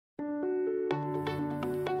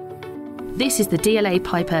This is the DLA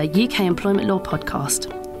Piper UK Employment Law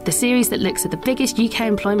Podcast, the series that looks at the biggest UK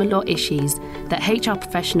employment law issues that HR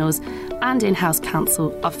professionals and in-house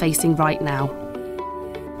counsel are facing right now.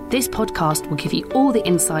 This podcast will give you all the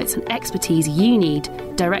insights and expertise you need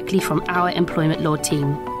directly from our employment law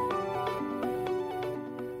team.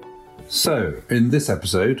 So, in this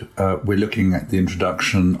episode, we're looking at the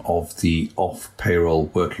introduction of the off-payroll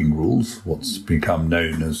working rules, what's become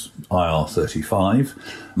known as IR35.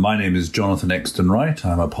 My name is Jonathan Exten-Wright.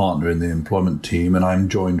 I'm a partner in the employment team, and I'm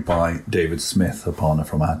joined by David Smith, a partner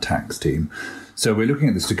from our tax team. So we're looking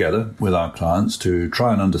at this together with our clients to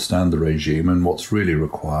try and understand the regime and what's really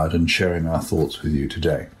required, and sharing our thoughts with you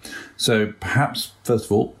today. So perhaps, first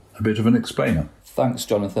of all, a bit of an explainer. Thanks,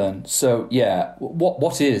 Jonathan. So,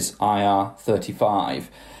 what is IR35?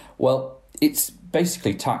 Well, it's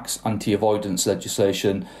basically tax anti-avoidance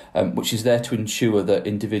legislation, which is there to ensure that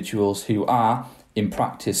individuals who are, in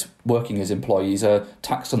practice, working as employees are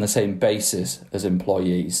taxed on the same basis as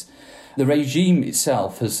employees. The regime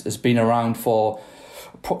itself has been around for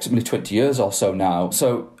approximately 20 years or so now.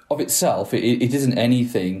 So, of itself, it isn't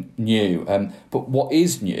anything new. But what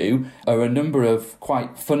is new are a number of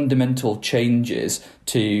quite fundamental changes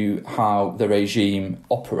to how the regime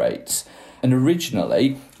operates. And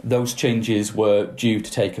originally, those changes were due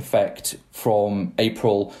to take effect from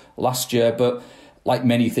April last year, but like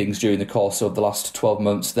many things during the course of the last 12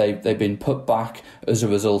 months, they've been put back as a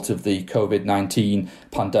result of the COVID-19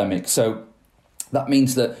 pandemic. So that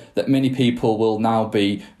means that many people will now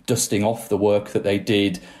be dusting off the work that they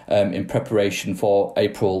did in preparation for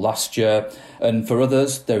April last year. And for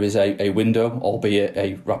others, there is a window, albeit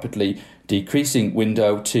a rapidly decreasing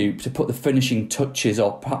window, to put the finishing touches,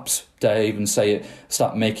 or perhaps dare even say it,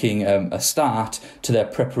 start making a start to their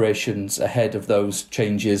preparations ahead of those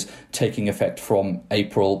changes taking effect from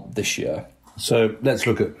April this year. So let's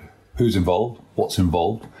look at who's involved, what's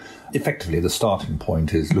involved. Effectively, the starting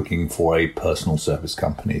point is looking for a personal service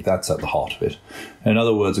company. That's at the heart of it. In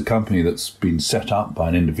other words, a company that's been set up by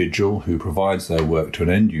an individual who provides their work to an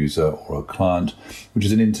end user or a client, which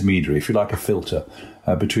is an intermediary, if you like, a filter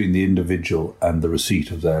between the individual and the receipt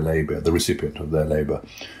of their labour, the recipient of their labour.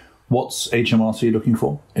 What's HMRC looking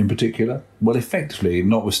for in particular? Well, effectively,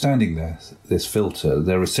 notwithstanding this filter,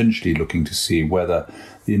 they're essentially looking to see whether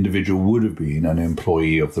the individual would have been an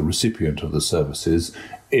employee of the recipient of the services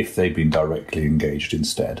if they'd been directly engaged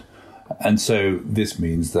instead. And so this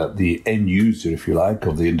means that the end user, if you like,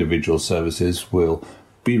 of the individual services will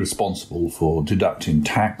be responsible for deducting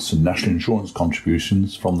tax and national insurance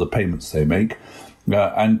contributions from the payments they make,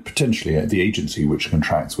 and potentially the agency which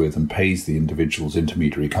contracts with and pays the individual's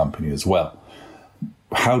intermediary company as well.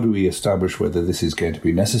 How do we establish whether this is going to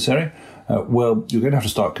be necessary? Well, you're going to have to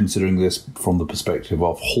start considering this from the perspective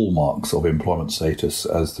of hallmarks of employment status,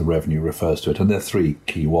 as the revenue refers to it. And there are three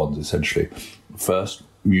key ones, essentially. First,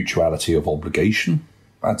 mutuality of obligation.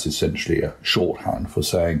 That's essentially a shorthand for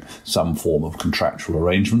saying some form of contractual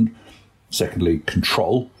arrangement. Secondly,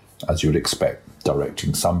 control, as you would expect,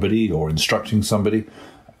 directing somebody or instructing somebody.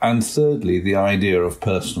 And thirdly, the idea of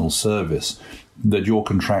personal service, that you're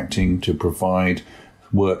contracting to provide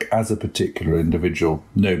work as a particular individual,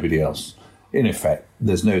 nobody else. In effect,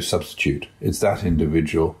 there's no substitute. It's that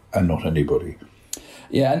individual and not anybody.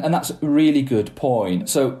 Yeah, and that's a really good point.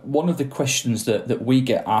 So one of the questions that we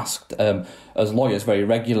get asked as lawyers very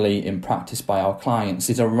regularly in practice by our clients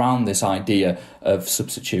is around this idea of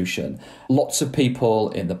substitution. Lots of people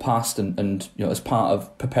in the past and as part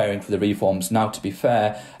of preparing for the reforms now, to be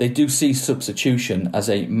fair, they do see substitution as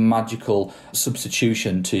a magical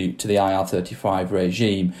substitution to the IR35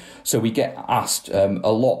 regime. So we get asked a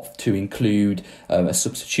lot to include a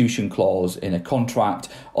substitution clause in a contract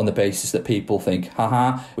on the basis that people think,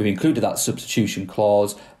 we've included that substitution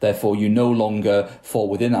clause, therefore you no longer fall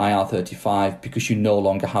within IR35 because you no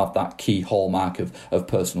longer have that key hallmark of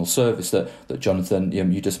personal service that Jonathan,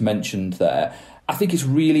 you just mentioned there. I think it's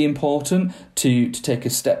really important to take a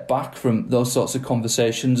step back from those sorts of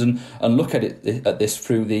conversations and look at this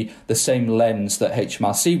through the same lens that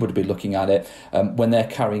HMRC would be looking at it when they're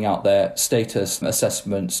carrying out their status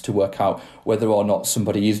assessments to work out whether or not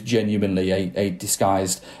somebody is genuinely a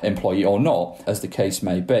disguised employee or not, as the case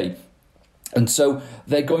may be. And so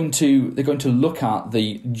they're going to look at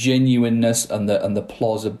the genuineness and the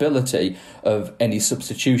plausibility of any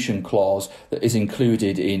substitution clause that is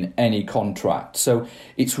included in any contract. So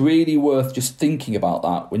it's really worth just thinking about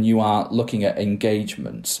that when you are looking at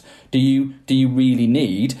engagements. Do you really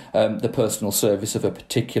need the personal service of a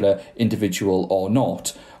particular individual or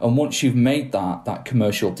not? And once you've made that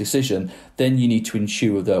commercial decision, then you need to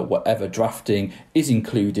ensure that whatever drafting is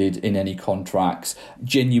included in any contracts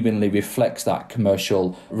genuinely reflects that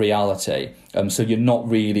commercial reality. So you're not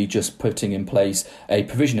really just putting in place a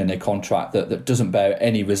provision in a contract that doesn't bear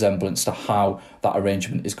any resemblance to how that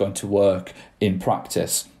arrangement is going to work in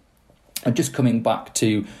practice. And just coming back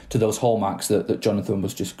to those hallmarks that Jonathan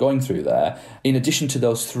was just going through there, in addition to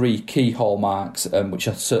those three key hallmarks, which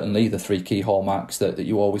are certainly the three key hallmarks that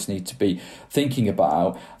you always need to be thinking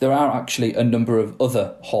about, there are actually a number of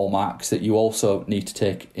other hallmarks that you also need to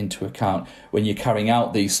take into account when you're carrying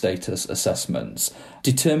out these status assessments.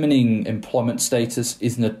 Determining employment status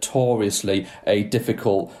is notoriously a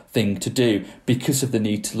difficult thing to do because of the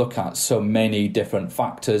need to look at so many different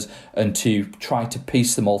factors and to try to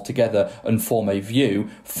piece them all together and form a view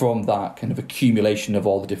from that kind of accumulation of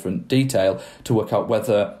all the different detail to work out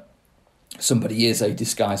whether somebody is a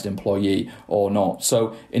disguised employee or not.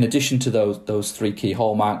 So in addition to those three key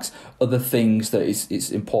hallmarks, other things that it's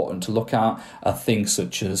important to look at are things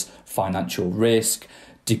such as financial risk,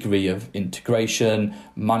 degree of integration,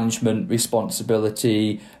 management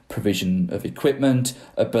responsibility, provision of equipment,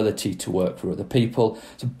 ability to work for other people.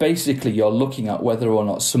 So basically you're looking at whether or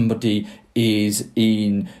not somebody is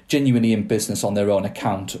genuinely in business on their own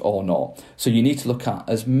account or not. So you need to look at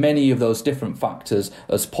as many of those different factors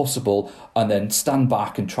as possible and then stand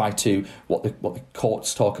back and try to, what the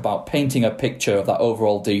courts talk about, painting a picture of that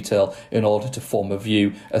overall detail in order to form a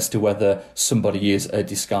view as to whether somebody is a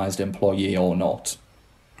disguised employee or not.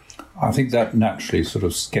 I think that naturally sort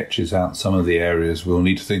of sketches out some of the areas we'll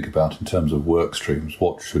need to think about in terms of work streams.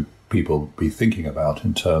 What should people be thinking about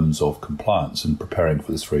in terms of compliance and preparing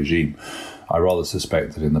for this regime? I rather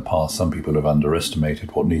suspect that in the past some people have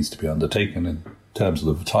underestimated what needs to be undertaken in terms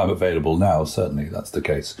of the time available now. Certainly that's the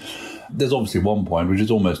case. There's obviously one point which is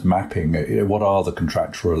almost mapping what are the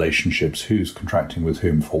contractual relationships, who's contracting with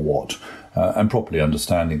whom for what, and properly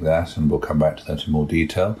understanding that, and we'll come back to that in more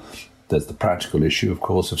detail. There's the practical issue, of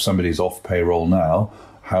course, if somebody's off payroll now,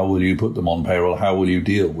 how will you put them on payroll? How will you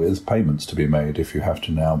deal with payments to be made if you have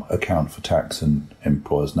to now account for tax and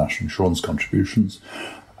employers' national insurance contributions?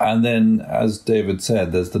 And then, as David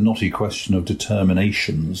said, there's the knotty question of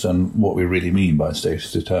determinations and what we really mean by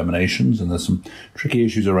status determinations. And there's some tricky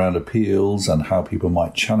issues around appeals and how people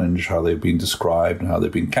might challenge how they've been described and how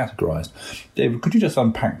they've been categorised. David, could you just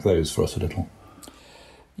unpack those for us a little?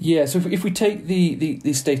 Yeah, so if we take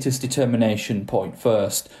the status determination point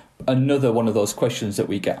first, another one of those questions that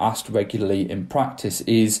we get asked regularly in practice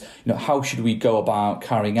is, how should we go about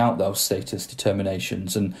carrying out those status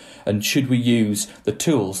determinations, and should we use the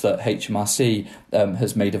tools that HMRC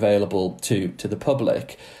has made available to the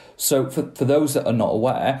public? So for those that are not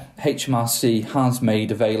aware, HMRC has made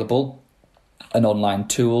available an online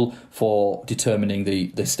tool for determining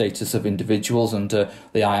the status of individuals under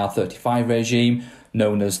the IR35 regime,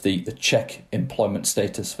 known as the Check Employment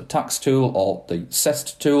Status for Tax tool, or the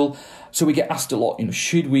CEST tool. So we get asked a lot,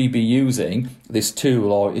 should we be using this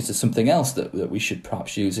tool, or is there something else that we should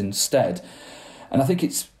perhaps use instead? And I think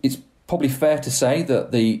it's probably fair to say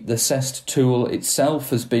that the CEST tool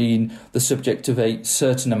itself has been the subject of a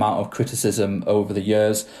certain amount of criticism over the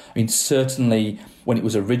years. I mean, certainly when it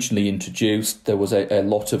was originally introduced, there was a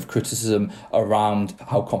lot of criticism around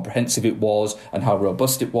how comprehensive it was and how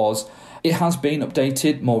robust it was. It has been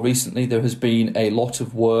updated more recently. There has been a lot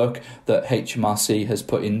of work that HMRC has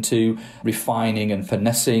put into refining and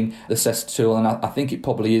finessing the CEST tool, and I think it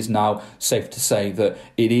probably is now safe to say that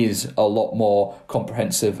it is a lot more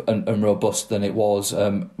comprehensive and robust than it was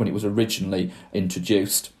when it was originally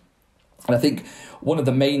introduced. And I think one of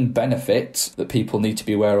the main benefits that people need to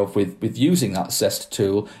be aware of with using that CEST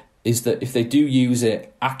tool is that if they do use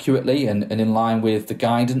it accurately and in line with the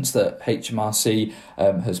guidance that HMRC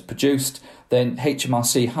has produced, then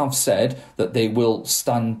HMRC have said that they will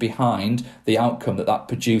stand behind the outcome that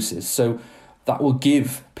produces. So that will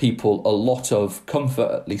give people a lot of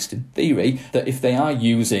comfort, at least in theory, that if they are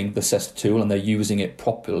using the CEST tool and they're using it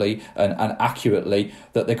properly and accurately,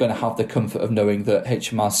 that they're going to have the comfort of knowing that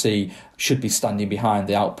HMRC should be standing behind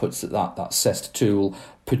the outputs that CEST tool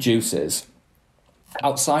produces.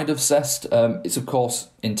 Outside of CEST, it's of course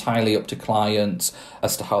entirely up to clients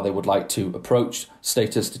as to how they would like to approach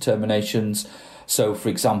status determinations. So, for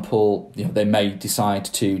example, they may decide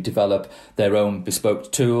to develop their own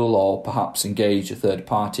bespoke tool or perhaps engage a third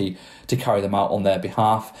party to carry them out on their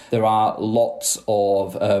behalf. There are lots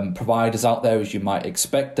of providers out there, as you might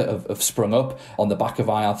expect, that have sprung up on the back of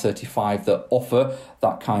IR35 that offer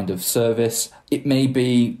that kind of service. It may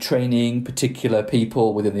be training particular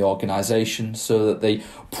people within the organisation so that they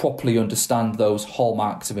properly understand those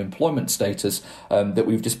hallmarks of employment status that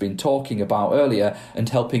we've just been talking about earlier, and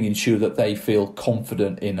helping ensure that they feel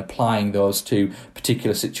confident in applying those to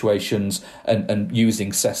particular situations and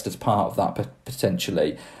using CEST as part of that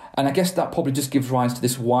potentially. And I guess that probably just gives rise to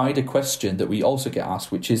this wider question that we also get asked,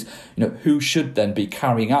 which is, who should then be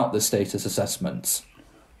carrying out the status assessments?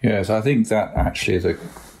 Yes, I think that actually is a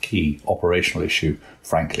key operational issue,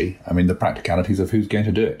 frankly. I mean, the practicalities of who's going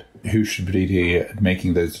to do it. Who should be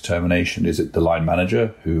making those determinations? Is it the line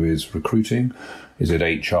manager who is recruiting? Is it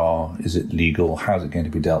HR? Is it legal? How's it going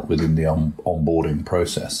to be dealt with in the onboarding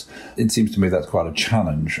process? It seems to me that's quite a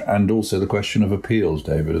challenge. And also the question of appeals,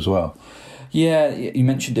 David, as well. Yeah, you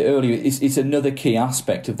mentioned it earlier. It's another key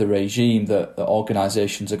aspect of the regime that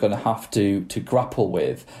organisations are going to have to grapple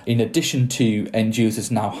with. In addition to end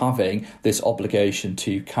users now having this obligation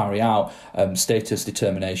to carry out status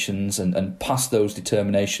determinations and pass those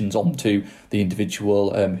determinations on to the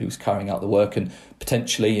individual who's carrying out the work, and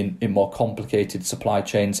potentially in more complicated supply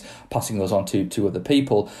chains passing those on to other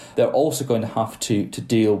people, they're also going to have to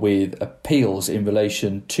deal with appeals in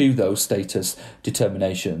relation to those status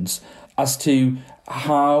determinations. As to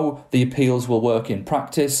how the appeals will work in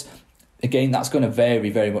practice, again, that's going to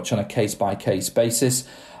vary very much on a case-by-case basis.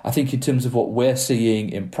 I think in terms of what we're seeing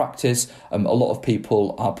in practice, a lot of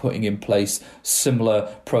people are putting in place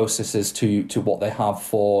similar processes to what they have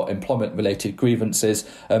for employment-related grievances.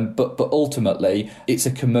 But ultimately, it's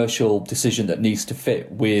a commercial decision that needs to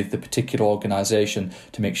fit with the particular organisation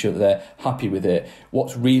to make sure that they're happy with it.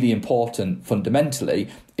 What's really important fundamentally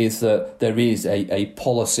is that there is a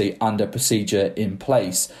policy and a procedure in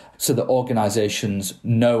place so that organisations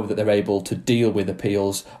know that they're able to deal with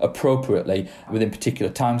appeals appropriately within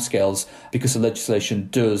particular timescales, because the legislation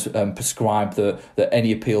does prescribe that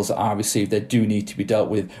any appeals that are received, they do need to be dealt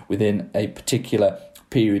with within a particular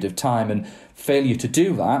period of time. And failure to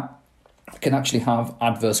do that can actually have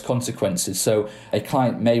adverse consequences. So a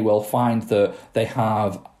client may well find that they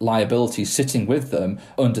have liabilities sitting with them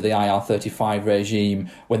under the IR35 regime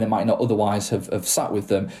when they might not otherwise have sat with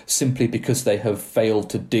them, simply because they have failed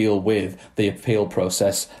to deal with the appeal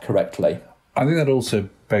process correctly. I think that also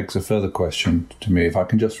begs a further question to me, if I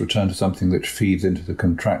can just return to something that feeds into the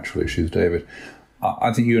contractual issues, David.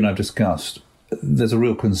 I think you and I have discussed there's a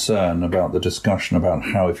real concern about the discussion about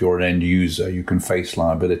how, if you're an end user, you can face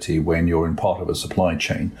liability when you're in part of a supply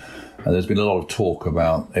chain. And there's been a lot of talk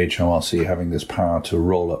about HMRC having this power to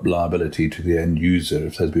roll up liability to the end user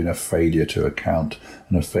if there's been a failure to account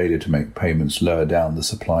and a failure to make payments lower down the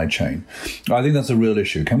supply chain. I think that's a real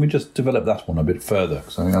issue. Can we just develop that one a bit further?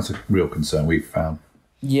 Because I think that's a real concern we've found.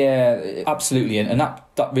 Yeah, absolutely. And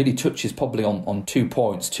that really touches probably on 2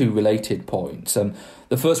 points, 2 related points.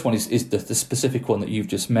 The first one is the specific one that you've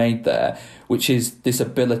just made there, which is this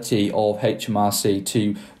ability of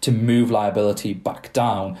HMRC to move liability back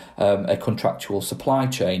down a contractual supply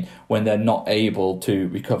chain when they're not able to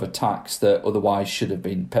recover tax that otherwise should have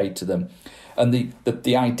been paid to them. And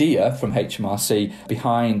the idea from HMRC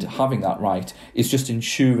behind having that right is just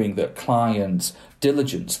ensuring that clients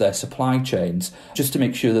diligence their supply chains just to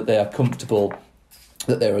make sure that they are comfortable,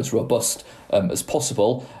 that they're as robust as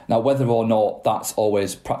possible. Now, whether or not that's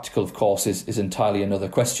always practical, of course, is entirely another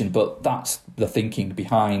question, but that's the thinking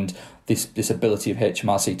behind this ability of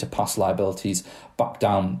HMRC to pass liabilities back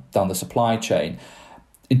down the supply chain.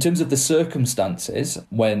 In terms of the circumstances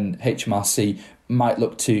when HMRC might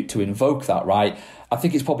look to invoke that right, I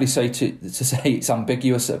think it's probably safe to say it's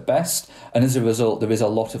ambiguous at best, and as a result there is a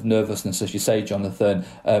lot of nervousness, as you say, Jonathan,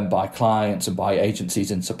 by clients and by agencies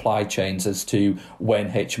in supply chains as to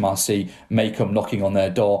when HMRC may come knocking on their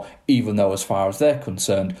door, even though as far as they're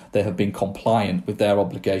concerned they have been compliant with their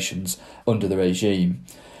obligations under the regime.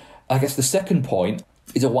 I guess the second point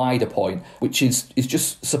is a wider point, which is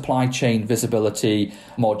just supply chain visibility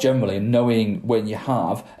more generally, and knowing when you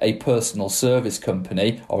have a personal service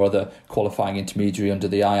company or other qualifying intermediary under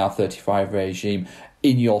the IR35 regime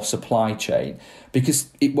in your supply chain, because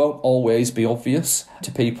it won't always be obvious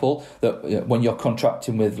to people that when you're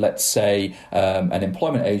contracting with, let's say, an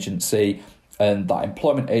employment agency, and that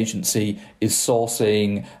employment agency is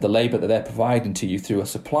sourcing the labour that they're providing to you through a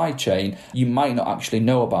supply chain, you might not actually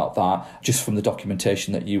know about that just from the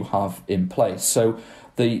documentation that you have in place. So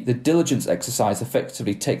the diligence exercise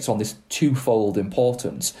effectively takes on this twofold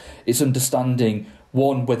importance. It's understanding,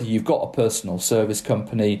 one, whether you've got a personal service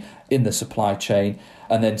company in the supply chain,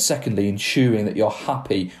 and then secondly, ensuring that you're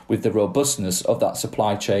happy with the robustness of that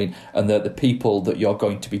supply chain and that the people that you're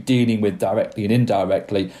going to be dealing with directly and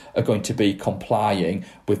indirectly are going to be complying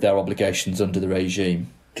with their obligations under the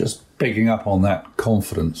regime. Just Picking up on that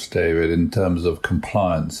confidence, David, in terms of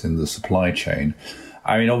compliance in the supply chain,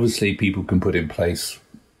 I mean, obviously people can put in place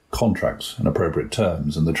contracts and appropriate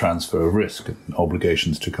terms and the transfer of risk and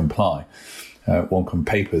obligations to comply. One can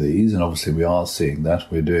paper these, and obviously we are seeing that.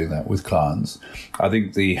 We're doing that with clients. I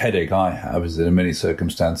think the headache I have is that in many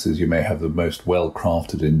circumstances you may have the most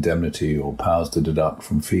well-crafted indemnity or powers to deduct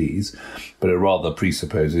from fees, but it rather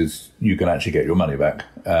presupposes you can actually get your money back,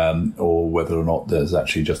 or whether or not there's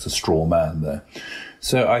actually just a straw man there.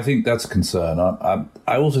 So I think that's a concern.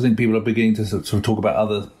 I also think people are beginning to sort of talk about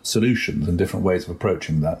other solutions and different ways of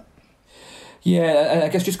approaching that. Yeah, and I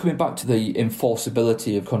guess just coming back to the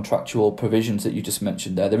enforceability of contractual provisions that you just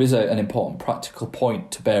mentioned there is an important practical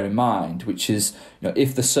point to bear in mind, which is,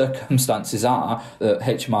 if the circumstances are that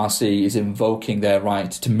HMRC is invoking their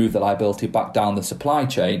right to move the liability back down the supply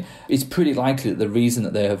chain, it's pretty likely that the reason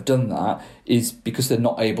that they have done that is because they're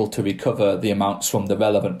not able to recover the amounts from the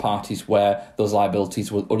relevant parties where those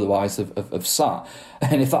liabilities would otherwise have sat.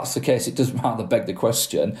 And if that's the case, it does rather beg the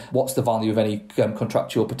question, what's the value of any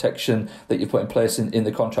contractual protection that you put in place in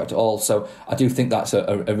the contract at all? So I do think that's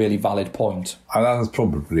a really valid point. And that's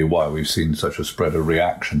probably why we've seen such a spread of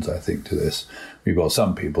reactions, I think, to this. We've got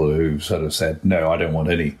some people who've sort of said, no, I don't want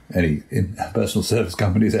any personal service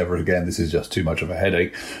companies ever again. This is just too much of a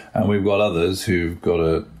headache. And we've got others who've got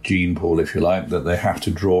a gene pool, if you like, that they have to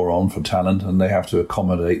draw on for talent, and they have to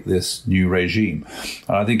accommodate this new regime.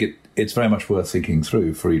 And I think it's very much worth thinking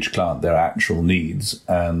through for each client, their actual needs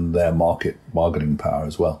and their market bargaining power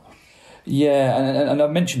as well. Yeah, and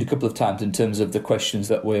I've mentioned a couple of times in terms of the questions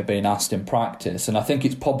that we're being asked in practice, and I think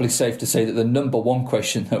it's probably safe to say that the number one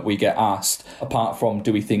question that we get asked, apart from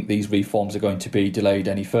do we think these reforms are going to be delayed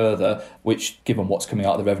any further, which, given what's coming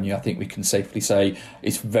out of the revenue, I think we can safely say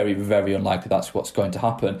it's very, very unlikely that's what's going to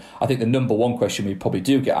happen. I think the number one question we probably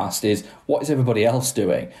do get asked is, what is everybody else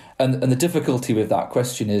doing? And the difficulty with that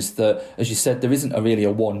question is that, as you said, there isn't really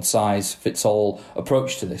a one-size-fits-all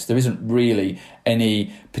approach to this. There isn't really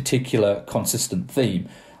any particular consistent theme.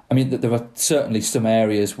 I mean, there are certainly some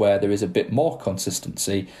areas where there is a bit more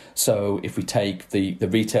consistency. So if we take the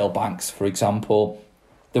retail banks, for example,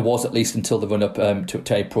 there was, at least until the run-up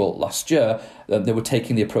to April last year, they were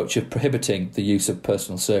taking the approach of prohibiting the use of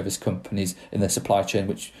personal service companies in their supply chain,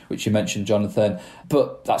 which you mentioned, Jonathan.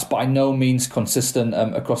 But that's by no means consistent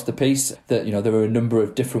across the piece. That there are a number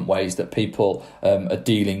of different ways that people are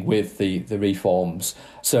dealing with the reforms.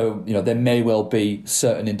 So there may well be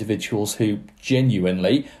certain individuals who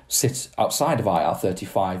genuinely sit outside of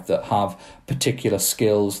IR35 that have particular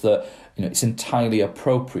skills that it's entirely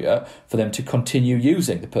appropriate for them to continue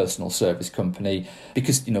using the personal service company,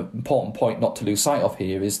 because important point not to lose sight of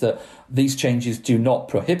here is that these changes do not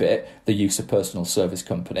prohibit the use of personal service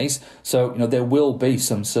companies. So there will be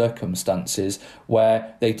some circumstances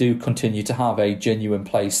where they do continue to have a genuine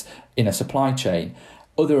place in a supply chain.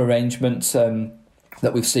 Other arrangements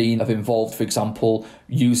that we've seen have involved, for example,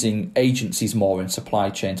 using agencies more in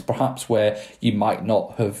supply chains, perhaps where you might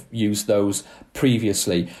not have used those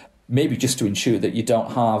previously. Maybe just to ensure that you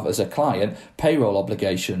don't have, as a client, payroll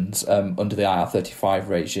obligations under the IR35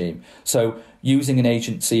 regime. So using an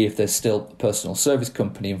agency, if there's still a personal service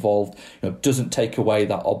company involved, doesn't take away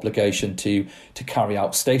that obligation to carry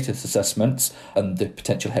out status assessments and the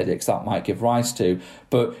potential headaches that might give rise to.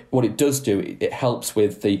 But what it does do, it helps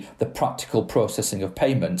with the practical processing of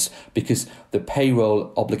payments, because the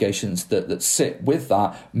payroll obligations that sit with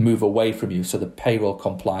that move away from you. So the payroll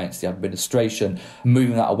compliance, the administration,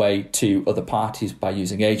 moving that away to other parties by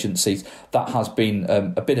using agencies, that has been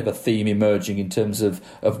a bit of a theme emerging in terms of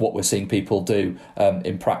what we're seeing people do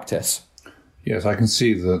in practice. Yes, I can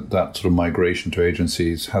see that sort of migration to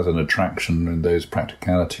agencies has an attraction in those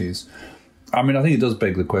practicalities. I mean, I think it does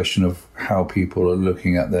beg the question of how people are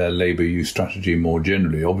looking at their labour use strategy more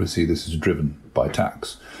generally. Obviously, this is driven by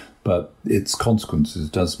tax, but its consequences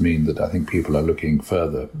does mean that I think people are looking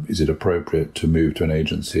further. Is it appropriate to move to an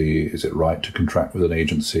agency? Is it right to contract with an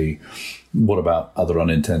agency? What about other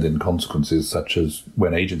unintended consequences, such as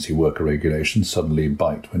when agency worker regulations suddenly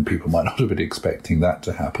bite, when people might not have been expecting that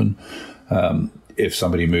to happen? If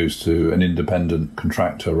somebody moves to an independent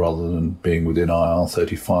contractor rather than being within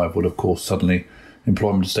IR35, well, of course, suddenly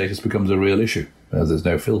employment status becomes a real issue. There's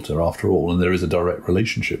no filter after all, and there is a direct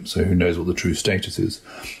relationship, so who knows what the true status is.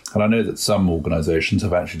 And I know that some organisations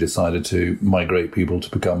have actually decided to migrate people to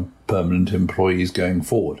become permanent employees going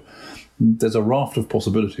forward. There's a raft of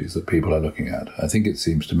possibilities that people are looking at, I think it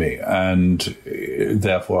seems to me, and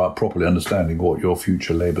therefore are properly understanding what your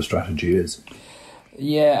future labour strategy is.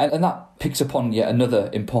 Yeah, and that picks up on yet another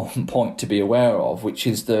important point to be aware of, which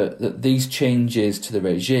is that these changes to the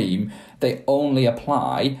regime, they only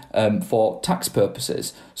apply for tax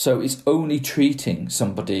purposes. So it's only treating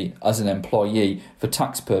somebody as an employee for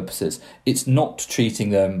tax purposes. It's not treating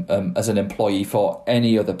them as an employee for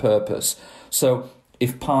any other purpose. So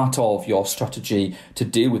if part of your strategy to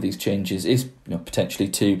deal with these changes is potentially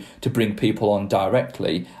to bring people on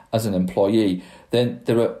directly as an employee, then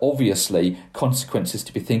there are obviously consequences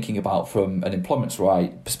to be thinking about from an employment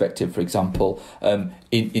right perspective, for example,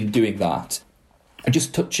 in doing that. And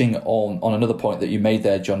just touching on another point that you made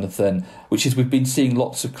there, Jonathan, which is we've been seeing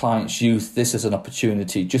lots of clients use this as an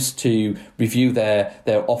opportunity just to review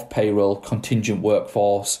their off-payroll contingent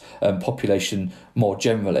workforce population more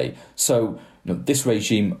generally. So this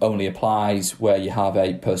regime only applies where you have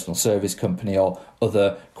a personal service company or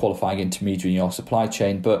other qualifying intermediary in your supply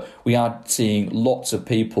chain, but we are seeing lots of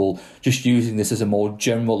people just using this as a more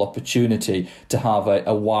general opportunity to have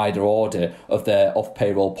a wider audit of their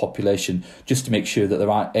off-payroll population, just to make sure that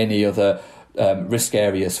there aren't any other risk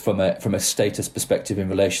areas from a status perspective in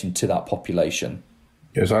relation to that population.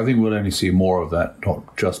 Yes, I think we'll only see more of that,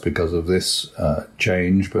 not just because of this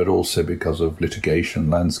change, but also because of litigation,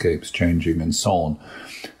 landscapes changing and so on.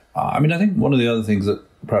 I think one of the other things that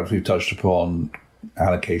perhaps we've touched upon,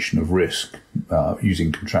 allocation of risk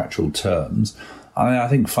using contractual terms. I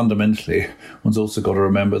think fundamentally one's also got to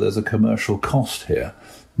remember there's a commercial cost here.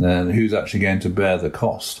 Then who's actually going to bear the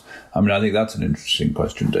cost? I think that's an interesting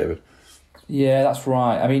question, David. Yeah, that's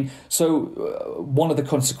right. So one of the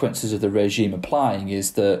consequences of the regime applying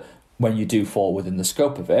is that when you do fall within the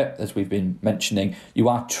scope of it, as we've been mentioning, you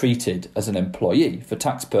are treated as an employee for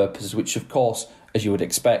tax purposes, which of course, as you would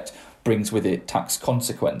expect, brings with it tax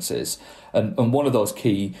consequences. And one of those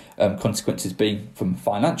key consequences being from a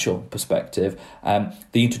financial perspective,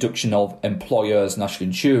 the introduction of employers' national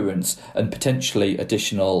insurance and potentially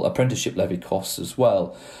additional apprenticeship levy costs as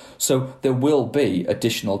well. So there will be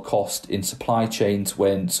additional cost in supply chains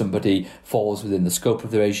when somebody falls within the scope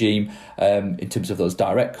of the regime in terms of those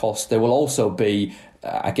direct costs. There will also be,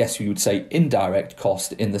 I guess you would say, indirect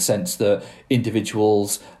cost in the sense that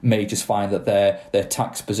individuals may just find that their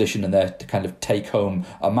tax position and their kind of take-home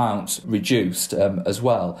amounts reduced as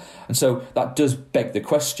well. And so that does beg the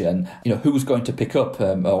question, who's going to pick up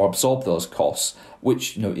or absorb those costs,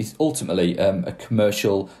 which is ultimately a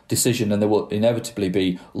commercial decision, and there will inevitably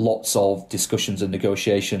be lots of discussions and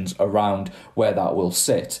negotiations around where that will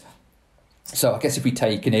sit. So I guess if we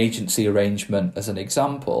take an agency arrangement as an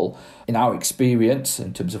example, in our experience,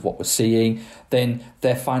 in terms of what we're seeing, then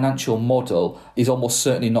their financial model is almost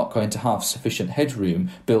certainly not going to have sufficient headroom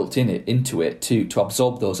built into it to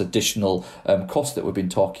absorb those additional costs that we've been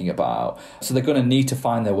talking about. So they're going to need to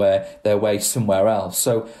find their way somewhere else.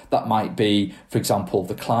 So that might be, for example,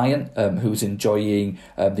 the client who's enjoying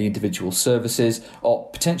the individual services, or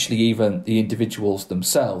potentially even the individuals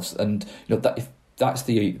themselves. And that if that's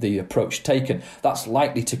the approach taken, that's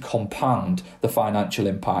likely to compound the financial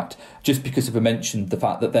impact, just because of I mentioned the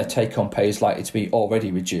fact that their take-home pay is likely to be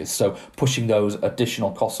already reduced. So pushing those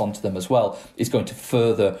additional costs onto them as well is going to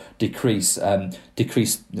further decrease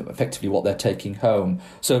effectively what they're taking home.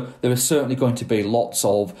 So there is certainly going to be lots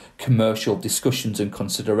of commercial discussions and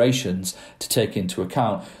considerations to take into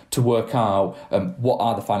account to work out what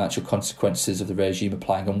are the financial consequences of the regime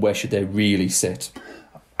applying and where should they really sit.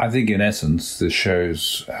 I think in essence, this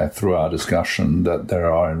shows through our discussion that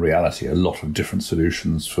there are in reality a lot of different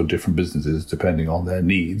solutions for different businesses depending on their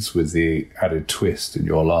needs, with the added twist in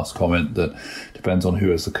your last comment that depends on who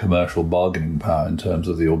has the commercial bargaining power in terms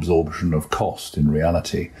of the absorption of cost in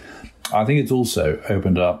reality. I think it's also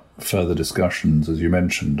opened up further discussions, as you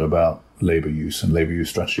mentioned, about labour use and labour use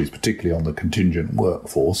strategies, particularly on the contingent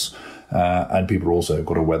workforce. And people also have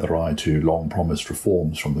got a weather eye to long-promised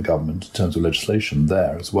reforms from the government in terms of legislation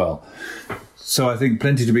there as well. So I think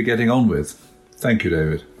plenty to be getting on with. Thank you,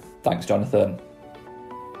 David. Thanks, Jonathan.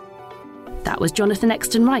 That was Jonathan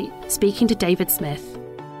Exten-Wright speaking to David Smith.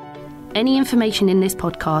 Any information in this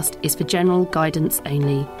podcast is for general guidance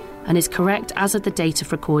only and is correct as of the date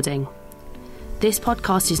of recording. This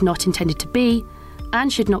podcast is not intended to be,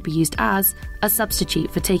 and should not be used as, a substitute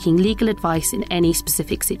for taking legal advice in any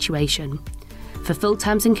specific situation. For full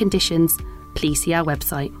terms and conditions, please see our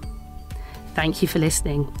website. Thank you for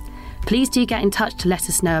listening. Please do get in touch to let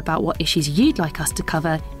us know about what issues you'd like us to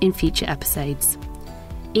cover in future episodes.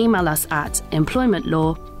 Email us at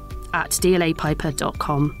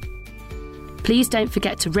employmentlaw@dlapiper.com. Please don't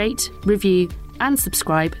forget to rate, review and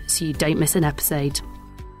subscribe so you don't miss an episode.